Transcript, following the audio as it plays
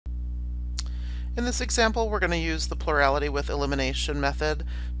In this example, we're going to use the plurality with elimination method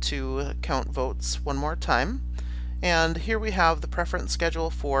to count votes one more time. And here we have the preference schedule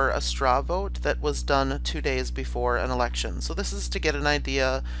for a straw vote that was done 2 days before an election. So this is to get an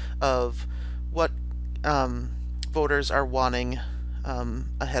idea of what voters are wanting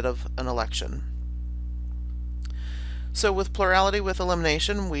ahead of an election. So with plurality with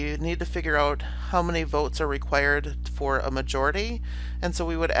elimination, we need to figure out how many votes are required for a majority, and so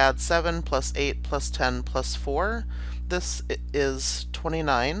we would add 7 plus 8 plus 10 plus 4. This is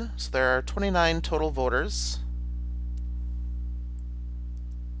 29, so there are 29 total voters.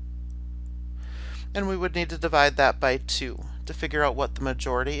 And we would need to divide that by 2 to figure out what the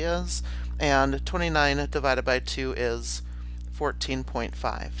majority is, and 29 divided by 2 is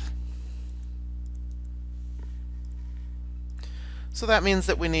 14.5. So that means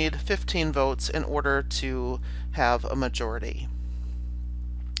that we need 15 votes in order to have a majority.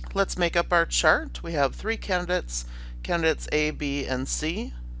 Let's make up our chart. We have 3 candidates, candidates A, B, and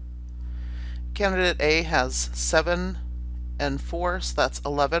C. Candidate A has 7 and 4, so that's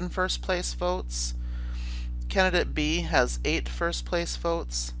 11 first place votes. Candidate B has 8 first place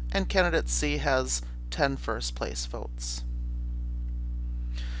votes, and candidate C has 10 first place votes.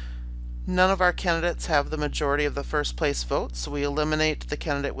 None of our candidates have the majority of the first place votes, so we eliminate the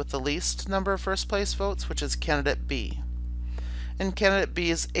candidate with the least number of first place votes, which is candidate B. And candidate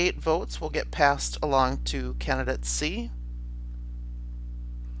B's 8 votes will get passed along to candidate C.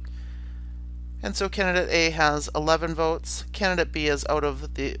 And so candidate A has 11 votes, candidate B is out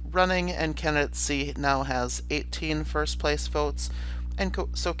of the running, and candidate C now has 18 first place votes, and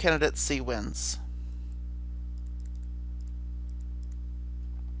so candidate C wins.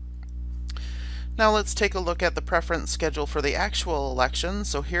 Now let's take a look at the preference schedule for the actual election.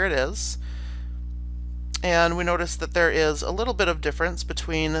 So here it is. And we notice that there is a little bit of difference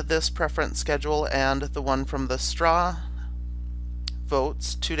between this preference schedule and the one from the straw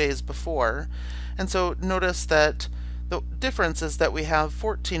votes 2 days before. And so notice that the difference is that we have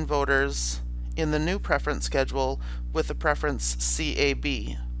 14 voters in the new preference schedule with the preference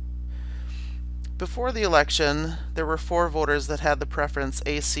CAB. Before the election, there were 4 voters that had the preference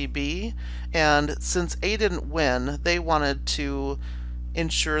ACB, and since A didn't win, they wanted to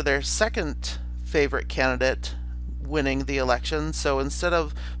ensure their second favorite candidate winning the election. So instead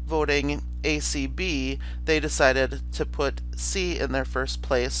of voting ACB, they decided to put C in their first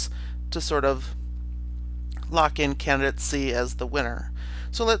place to sort of lock in candidate C as the winner.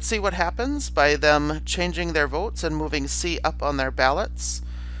 So let's see what happens by them changing their votes and moving C up on their ballots.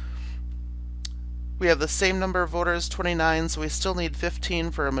 We have the same number of voters, 29, so we still need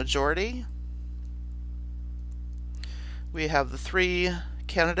 15 for a majority. We have the 3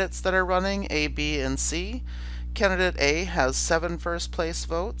 candidates that are running, A, B, and C. Candidate A has 7 first place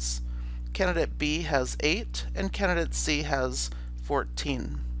votes, candidate B has 8, and candidate C has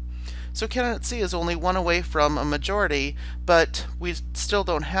 14. So candidate C is only 1 away from a majority, but we still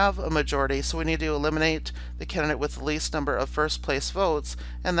don't have a majority, so we need to eliminate the candidate with the least number of first place votes,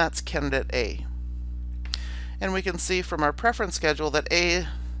 and that's candidate A. And we can see from our preference schedule that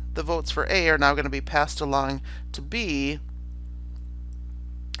the votes for A are now going to be passed along to B.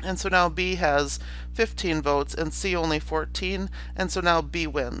 And so now B has 15 votes and C only 14, and so now B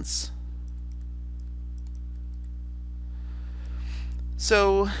wins.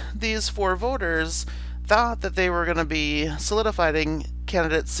 So these 4 voters thought that they were going to be solidifying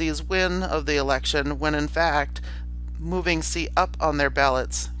candidate C's win of the election, when in fact moving C up on their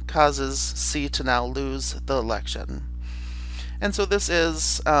ballots causes C to now lose the election. And so this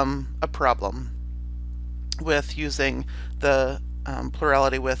is a problem with using the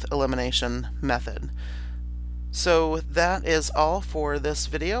plurality with elimination method. So that is all for this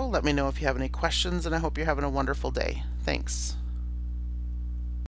video. Let me know if you have any questions, and I hope you're having a wonderful day. Thanks.